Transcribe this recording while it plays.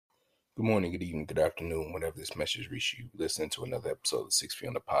Good morning, good evening, good afternoon, whenever this message reaches you. Listen to another episode of 6 Feet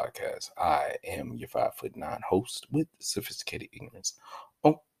on the podcast. I am your 5'9" host with sophisticated ignorance,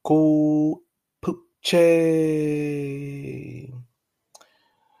 Uncle Poochie.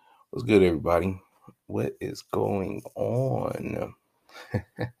 What's good, everybody? What is going on?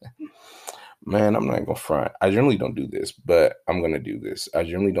 Man, I'm not gonna front. I generally don't do this, but I'm gonna do this. I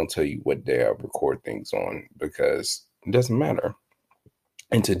generally don't tell you what day I record things on because it doesn't matter.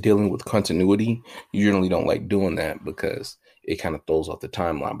 Into dealing with continuity, you generally don't like doing that because it kind of throws off the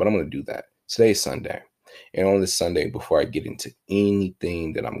timeline. But I'm going to do that. Today's Sunday. And on this Sunday, before I get into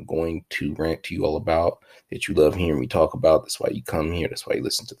anything that I'm going to rant to you all about, that you love hearing me talk about, that's why you come here. That's why you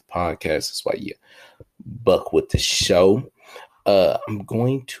listen to the podcast. That's why you buck with the show. I'm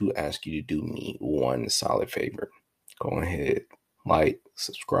going to ask you to do me one solid favor. Go ahead, like,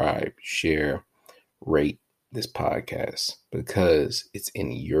 subscribe, share, rate this podcast because it's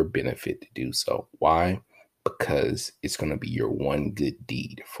in your benefit to do so. Why? Because it's going to be your one good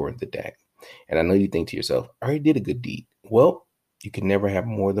deed for the day. And I know you think to yourself, I already did a good deed. Well, you can never have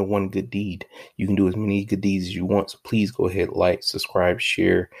more than one good deed. You can do as many good deeds as you want. So please go ahead, like, subscribe,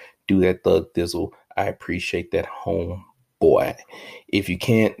 share, do that thug thizzle. I appreciate that, home boy. If you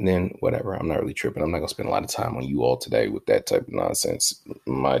can't, then whatever. I'm not really tripping. I'm not going to spend a lot of time on you all today with that type of nonsense.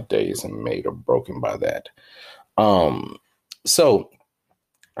 My day isn't made or broken by that. So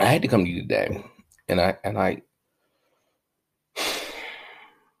I had to come to you today, and I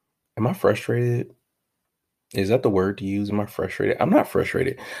am I frustrated? Is that the word to use? Am I frustrated? I'm not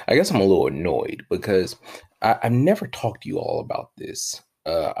frustrated. I guess I'm a little annoyed because I've never talked to you all about this.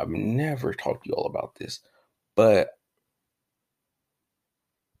 But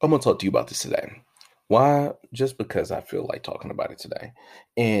I'm gonna talk to you about this today. Why? Just because I feel like talking about it today.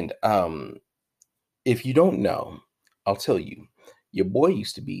 And if you don't know, I'll tell you. Your boy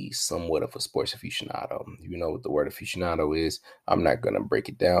used to be somewhat of a sports aficionado. You know what the word aficionado is? I'm not going to break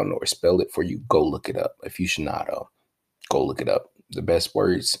it down or spell it for you. Go look it up. Aficionado. Go look it up. The best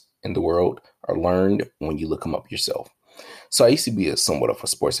words in the world are learned when you look them up yourself. So I used to be somewhat of a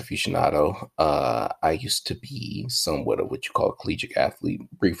sports aficionado. I used to be somewhat of what you call a collegiate athlete.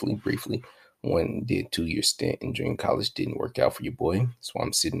 Briefly. One did 2-year stint in junior college, didn't work out for your boy. So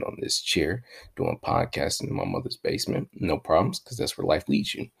I'm sitting on this chair doing podcasting in my mother's basement. No problems, because that's where life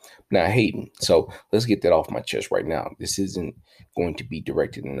leads you. Not hating. So let's get that off my chest right now. This isn't going to be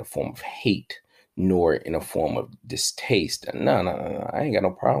directed in a form of hate, nor in a form of distaste. No. I ain't got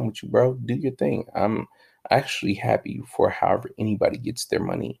no problem with you, bro. Do your thing. I'm actually happy for however anybody gets their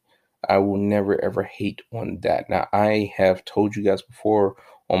money. I will never ever hate on that. Now, I have told you guys before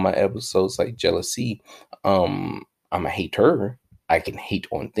on my episodes like jealousy, I'm a hater. I can hate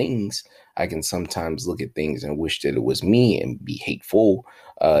on things. I can sometimes look at things and wish that it was me and be hateful.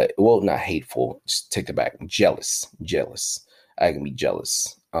 Well, not hateful. Just take it back. Jealous. I can be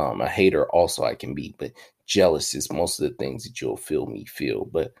jealous. A hater also I can be, but jealous is most of the things that you'll feel me feel.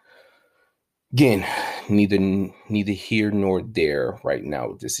 But again, neither here nor there right now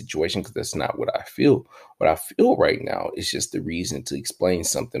with this situation, because that's not what I feel. What I feel right now is just the reason to explain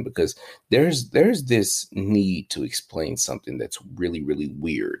something, because there's this need to explain something that's really, really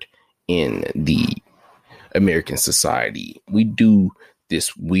weird in the American society. We do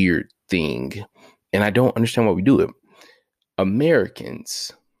this weird thing, and I don't understand why we do it.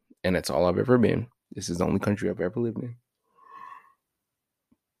 Americans, and that's all I've ever been. This is the only country I've ever lived in.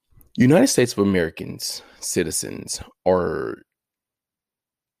 United States of Americans, citizens are,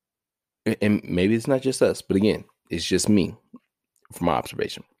 and maybe it's not just us, but again, it's just me from my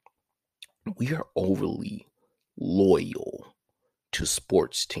observation. We are overly loyal to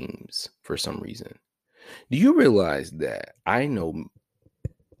sports teams for some reason. Do you realize that I know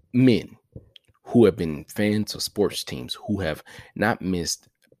men who have been fans of sports teams who have not missed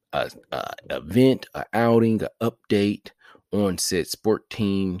a event, an outing, an update on said sport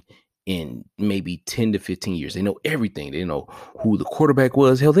team in maybe 10 to 15 years. They know everything. They know who the quarterback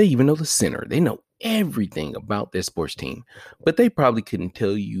was. Hell, they even know the center. They know everything about their sports team, but they probably couldn't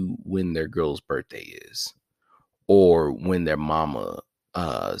tell you when their girl's birthday is, or when their mama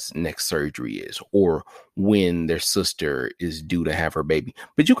next surgery is, or when their sister is due to have her baby.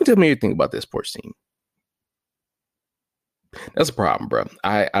 But you can tell me everything about their sports team. That's a problem, bro.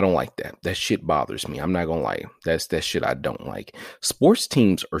 I don't like that. That shit bothers me. I'm not gonna lie. That's that shit I don't like. Sports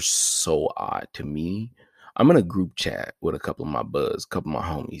teams are so odd to me. I'm in a group chat with a couple of my buds, a couple of my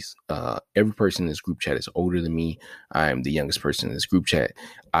homies. Every person in this group chat is older than me. I'm the youngest person in this group chat.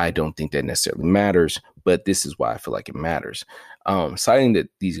 I don't think that necessarily matters, but this is why I feel like it matters. Citing that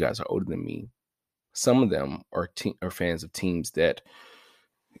these guys are older than me, some of them are fans of teams that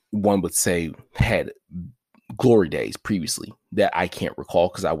one would say had glory days previously that I can't recall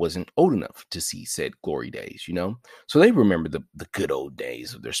because I wasn't old enough to see said glory days, you know? So they remember the good old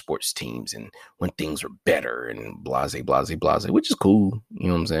days of their sports teams and when things were better and blase, blase, blase, which is cool. You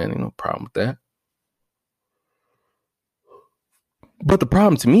know what I'm saying? Ain't no problem with that. But the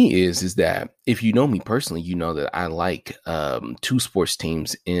problem to me is that if you know me personally, you know that I like two sports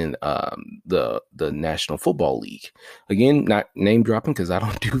teams in the National Football League. Again, not name dropping because I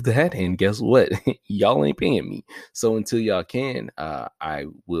don't do that. And guess what? Y'all ain't paying me. So until y'all can, I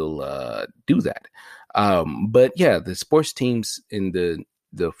will do that. But yeah, the sports teams in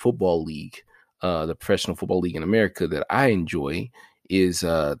the football league, the professional football league in America that I enjoy is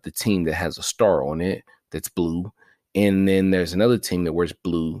the team that has a star on it that's blue, and then there's another team that wears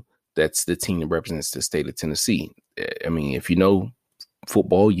blue. That's the team that represents the state of Tennessee. I mean, if you know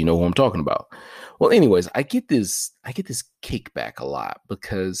football, you know who I'm talking about. Well, anyways, I get this kickback a lot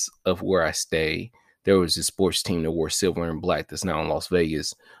because of where I stay. There was a sports team that wore silver and black that's now in Las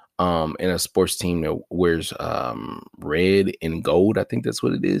Vegas. And a sports team that wears red and gold. I think that's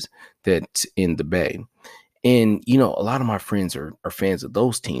what it is. That's in the Bay. And, you know, a lot of my friends are fans of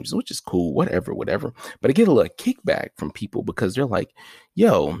those teams, which is cool, whatever, whatever. But I get a lot of kickback from people because they're like,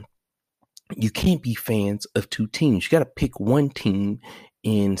 yo, you can't be fans of two teams. You got to pick one team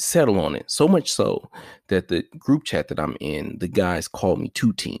and settle on it. So much so that the group chat that I'm in, the guys call me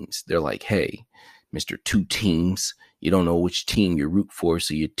two teams. They're like, hey, Mr. Two Teams, you don't know which team you root for,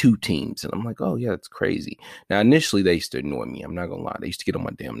 so you're two teams. And I'm like, oh, yeah, that's crazy. Now, initially, they used to annoy me. I'm not going to lie. They used to get on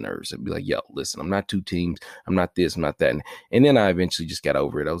my damn nerves. I'd be like, yo, listen, I'm not two teams. I'm not this, I'm not that. And then I eventually just got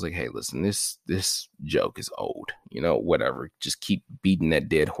over it. I was like, hey, listen, this joke is old. You know, whatever. Just keep beating that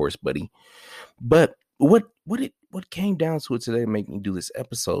dead horse, buddy. But what came down to it today to make me do this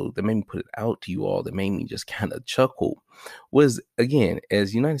episode, that made me put it out to you all, that made me just kind of chuckle, was again,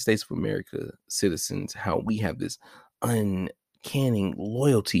 as United States of America citizens, how we have this uncanny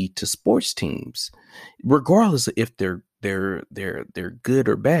loyalty to sports teams, regardless of if they're good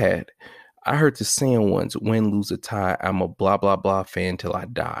or bad. I heard the saying once: "Win, lose, or tie, I'm a blah blah blah fan till I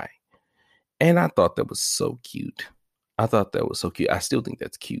die," and I thought that was so cute. I thought that was so cute. I still think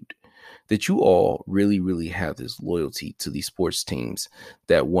that's cute that you all really, really have this loyalty to these sports teams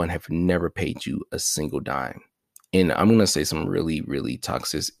that one have never paid you a single dime. And I'm gonna say some really, really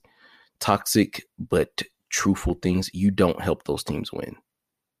toxic but truthful things. You don't help those teams win.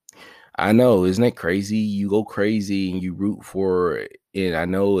 I know, isn't that crazy? You go crazy and you root for it. I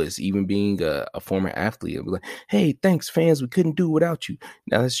know it's even being a former athlete. I'll be like, hey, thanks, fans. We couldn't do it without you.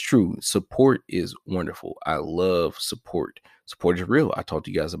 Now, that's true. Support is wonderful. I love support. Support is real. I talked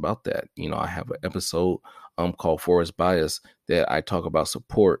to you guys about that. You know, I have an episode called Forest Bias that I talk about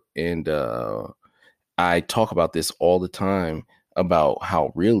support. And I talk about this all the time about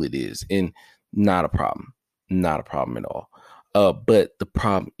how real it is. And not a problem. Not a problem at all. But the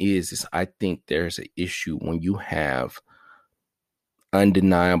problem is I think there's an issue when you have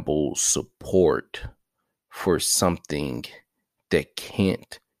undeniable support for something that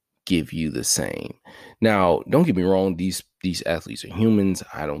can't give you the same. Now, don't get me wrong, these athletes are humans.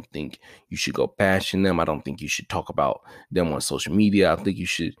 I don't think you should go bashing them. I don't think you should talk about them on social media. I think you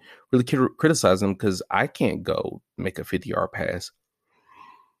should really criticize them because I can't go make a 50-yard pass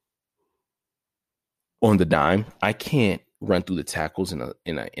on the dime. I can't run through the tackles in an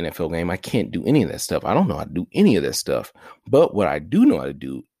NFL game. I can't do any of that stuff. I don't know how to do any of that stuff. But what I do know how to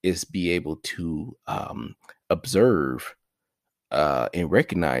do is be able to observe and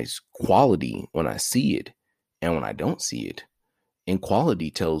recognize quality when I see it and when I don't see it. And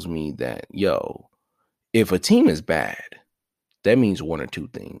quality tells me that, yo, if a team is bad, that means one or two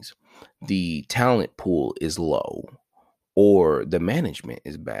things. The talent pool is low or the management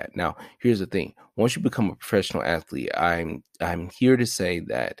is bad. Now, here's the thing. Once you become a professional athlete, I'm here to say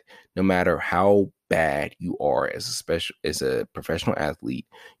that no matter how bad you are as a professional athlete,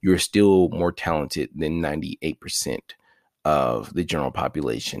 you're still more talented than 98% of the general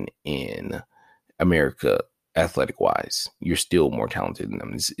population in America, athletic wise. You're still more talented than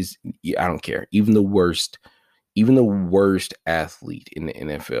them. I don't care. Even the worst athlete in the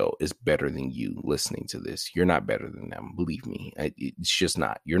NFL is better than you listening to this. You're not better than them. Believe me. It's just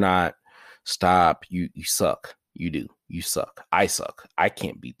not. You're not. Stop. You suck. You do. You suck. I suck. I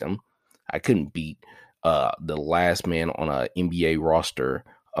can't beat them. I couldn't beat the last man on a NBA roster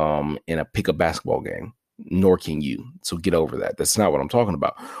in a pickup basketball game, nor can you. So get over that. That's not what I'm talking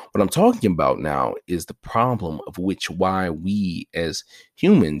about. What I'm talking about now is the problem of why we as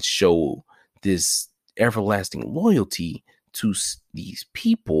humans show this everlasting loyalty to these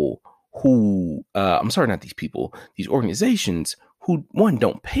people who I'm sorry, not these people, these organizations who, one,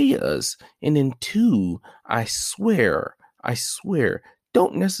 don't pay us, and then two, I swear,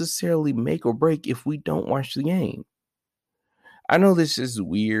 don't necessarily make or break if we don't watch the game. I know this is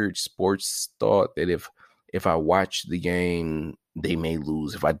weird sports thought that if I watch the game, they may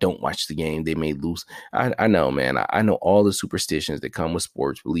lose. If I don't watch the game, they may lose. I know, man. I know all the superstitions that come with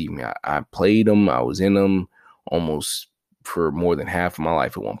sports. Believe me, I played them. I was in them almost for more than half of my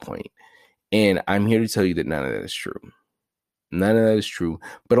life at one point. And I'm here to tell you that none of that is true. None of that is true.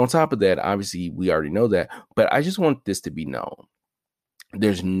 But on top of that, obviously, we already know that. But I just want this to be known.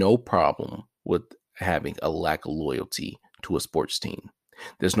 There's no problem with having a lack of loyalty to a sports team.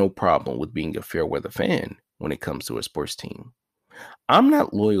 There's no problem with being a fair weather fan when it comes to a sports team. I'm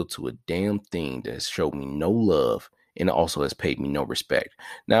not loyal to a damn thing that has showed me no love and also has paid me no respect.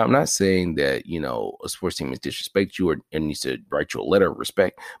 Now, I'm not saying that, a sports team is disrespect you or needs to write you a letter of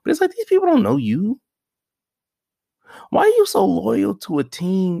respect, but it's like these people don't know you. Why are you so loyal to a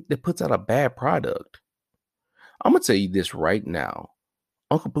team that puts out a bad product? I'm going to tell you this right now.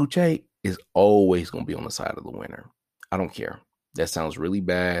 Uncle Poochie is always going to be on the side of the winner. I don't care. That sounds really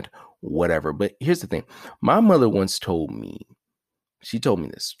bad, whatever. But here's the thing. My mother once told me, she told me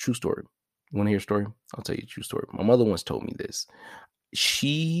this, true story. You want to hear a story? I'll tell you a true story. My mother once told me this.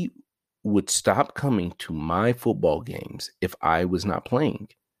 She would stop coming to my football games if I was not playing.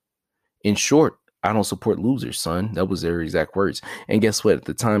 In short, I don't support losers, son. That was their exact words. And guess what? At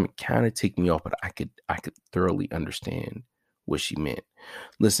the time, it kind of ticked me off, but I could thoroughly understand what she meant.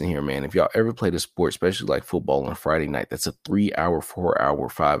 Listen here, man. If y'all ever played a sport, especially like football on a Friday night, that's a 3-hour, 4-hour,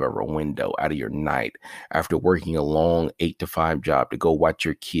 5-hour window out of your night after working a long 8 to 5 job to go watch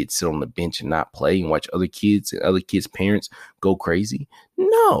your kids sit on the bench and not play and watch other kids and other kids' parents go crazy.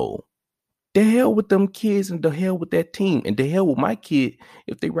 No. The hell with them kids and the hell with that team and the hell with my kid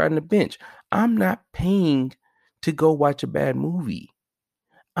if they ride on the bench. I'm not paying to go watch a bad movie.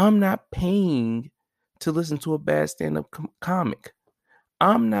 I'm not paying to listen to a bad stand-up comic.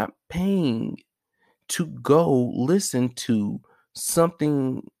 I'm not paying to go listen to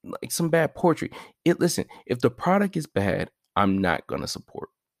something like some bad poetry. Listen, if the product is bad, I'm not going to support.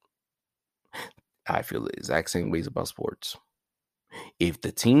 I feel the exact same ways about sports. If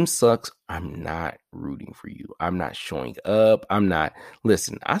the team sucks, I'm not rooting for you. I'm not showing up.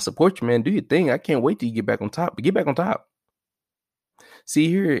 Listen, I support you, man. Do your thing. I can't wait till you get back on top, but get back on top. See,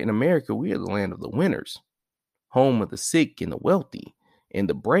 here in America, we are the land of the winners, home of the sick and the wealthy and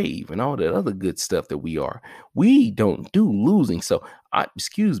the brave and all that other good stuff that we are. We don't do losing. So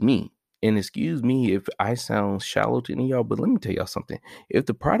excuse me. And excuse me if I sound shallow to any of y'all, but let me tell y'all something. If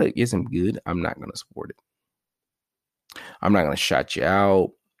the product isn't good, I'm not going to support it. I'm not going to shout you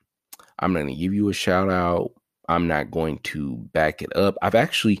out. I'm not going to give you a shout out. I'm not going to back it up. I've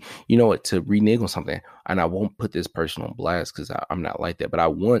actually, to renege on something, and I won't put this person on blast because I'm not like that, but I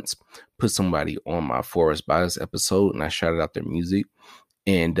once put somebody on my Forest Bias episode and I shouted out their music.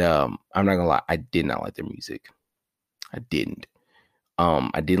 And I'm not going to lie, I did not like their music. I didn't.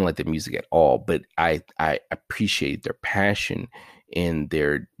 I didn't like their music at all, but I appreciate their passion and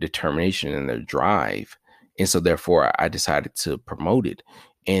their determination and their drive. And so therefore I decided to promote it.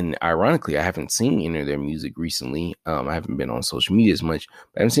 And ironically, I haven't seen any of their music recently. I haven't been on social media as much,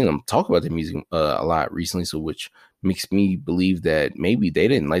 but I haven't seen them talk about their music a lot recently. So which makes me believe that maybe they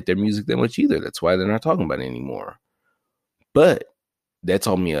didn't like their music that much either. That's why they're not talking about it anymore. But that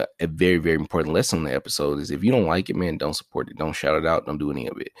taught me a very, very important lesson in the episode is if you don't like it, man, don't support it. Don't shout it out. Don't do any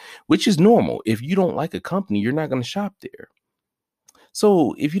of it, which is normal. If you don't like a company, you're not going to shop there.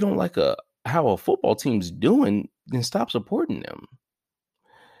 So if you don't like how a football team's doing, then stop supporting them.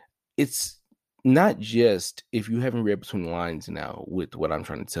 It's not just, if you haven't read between the lines now with what I'm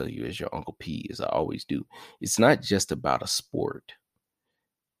trying to tell you as your Uncle P, as I always do, it's not just about a sport.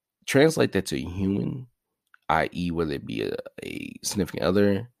 Translate that to a human, i.e. whether it be a significant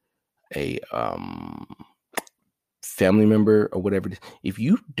other, a family member or whatever it is. If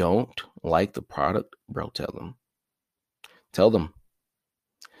you don't like the product, bro, tell them.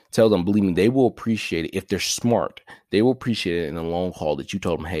 Believe me, they will appreciate it. If they're smart, they will appreciate it in the long haul that you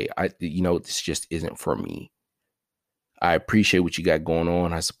told them, hey, this just isn't for me. I appreciate what you got going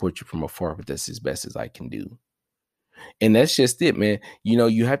on. I support you from afar, but that's as best as I can do. And that's just it, man.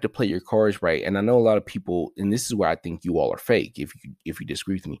 You have to play your cards right. And I know a lot of people, and this is where I think you all are fake. If you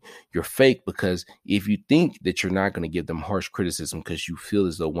disagree with me, you're fake because if you think that you're not going to give them harsh criticism because you feel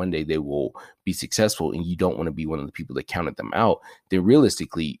as though one day they will be successful and you don't want to be one of the people that counted them out, then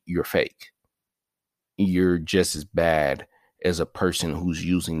realistically, you're fake. You're just as bad as a person who's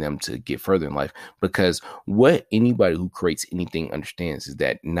using them to get further in life, because what anybody who creates anything understands is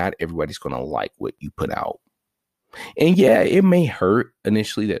that not everybody's going to like what you put out. And yeah, it may hurt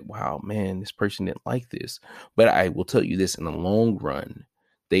initially that, wow, man, this person didn't like this. But I will tell you this, in the long run,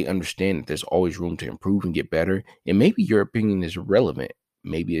 they understand that there's always room to improve and get better. And maybe your opinion is relevant.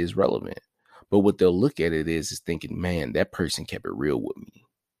 Maybe it is relevant. But what they'll look at it is thinking, man, that person kept it real with me.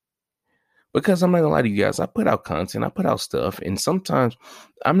 Because I'm not gonna lie to you guys, I put out content, I put out stuff, and sometimes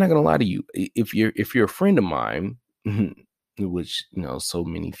I'm not gonna lie to you. If you're a friend of mine, which so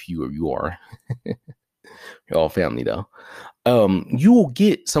many few of you are, you're all family though. You will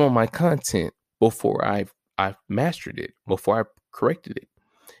get some of my content before I've mastered it, before I corrected it.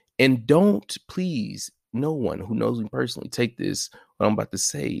 And don't, please, no one who knows me personally, take this, what I'm about to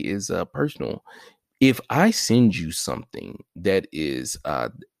say is personal. If I send you something that is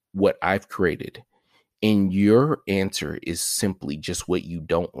what I've created, and your answer is simply just what you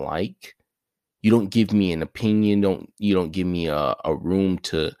don't like, you don't give me an opinion, you don't give me a room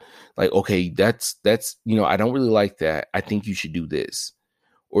to, like, okay, that's I don't really like that, I think you should do this.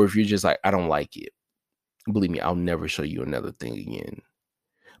 Or if you're just like, I don't like it, believe me, I'll never show you another thing again.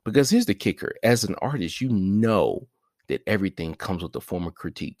 Because here's the kicker: as an artist, you know that everything comes with a form of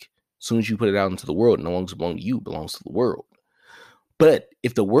critique. As soon as you put it out into the world, it no longer belongs to you, it belongs to the world. But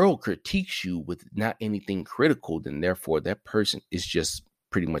if the world critiques you with not anything critical, then therefore that person is just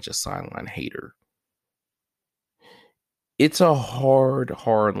pretty much a sideline hater. It's a hard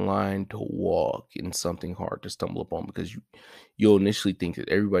line to walk, and something hard to stumble upon, because you'll initially think that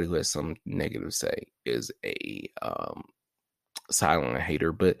everybody who has something negative to say is a silent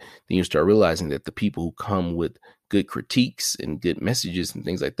hater, but then you start realizing that the people who come with good critiques and good messages and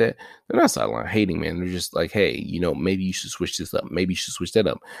things like that, they're not silent hating, man. They're just like, hey, maybe you should switch this up, maybe you should switch that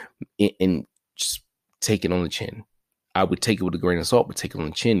up, and just take it on the chin. I would take it with a grain of salt, but take it on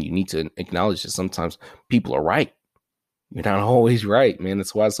the chin. You need to acknowledge that sometimes people are right. You're not always right, man.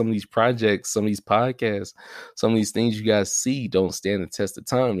 That's why some of these projects, some of these podcasts, some of these things you guys see don't stand the test of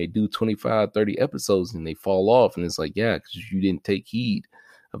time. They do 25, 30 episodes and they fall off. And it's like, yeah, because you didn't take heed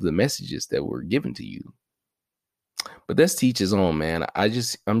of the messages that were given to you. But that's to each his own, man.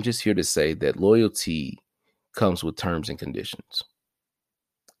 I'm just here to say that loyalty comes with terms and conditions.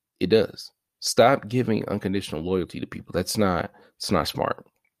 It does. Stop giving unconditional loyalty to people. It's not smart.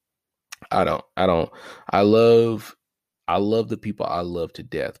 I love the people I love to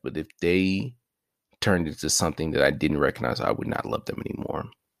death, but if they turned into something that I didn't recognize, I would not love them anymore.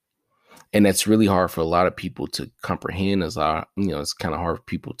 And that's really hard for a lot of people to comprehend. It's kind of hard for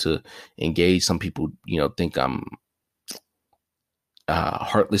people to engage. Some people, think I'm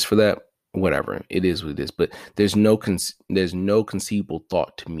heartless for that. Whatever, it is what it is. But there's no conceivable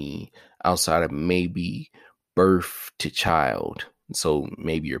thought to me outside of maybe birth to child. So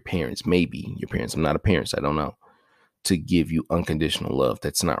maybe your parents. I'm not a parent, so I don't know. To give you unconditional love.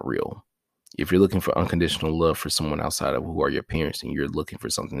 That's not real. If you're looking for unconditional love for someone outside of who are your parents, and you're looking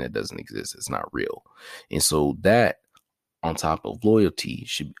for something that doesn't exist, it's not real. And so that, on top of loyalty,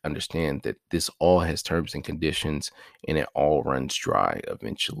 should understand that this all has terms and conditions, and it all runs dry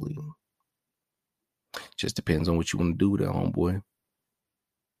eventually. Just depends on what you want to do with it, homeboy.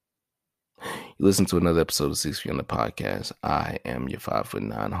 You listen to another episode of 6 Feet on the podcast. I am your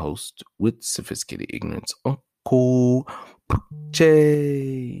 5'9" host with sophisticated ignorance, Uncle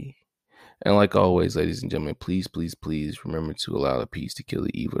Jay. And like always, ladies and gentlemen, please, please, please remember to allow the peace to kill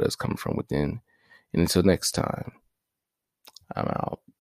the evil that's coming from within. And until next time, I'm out.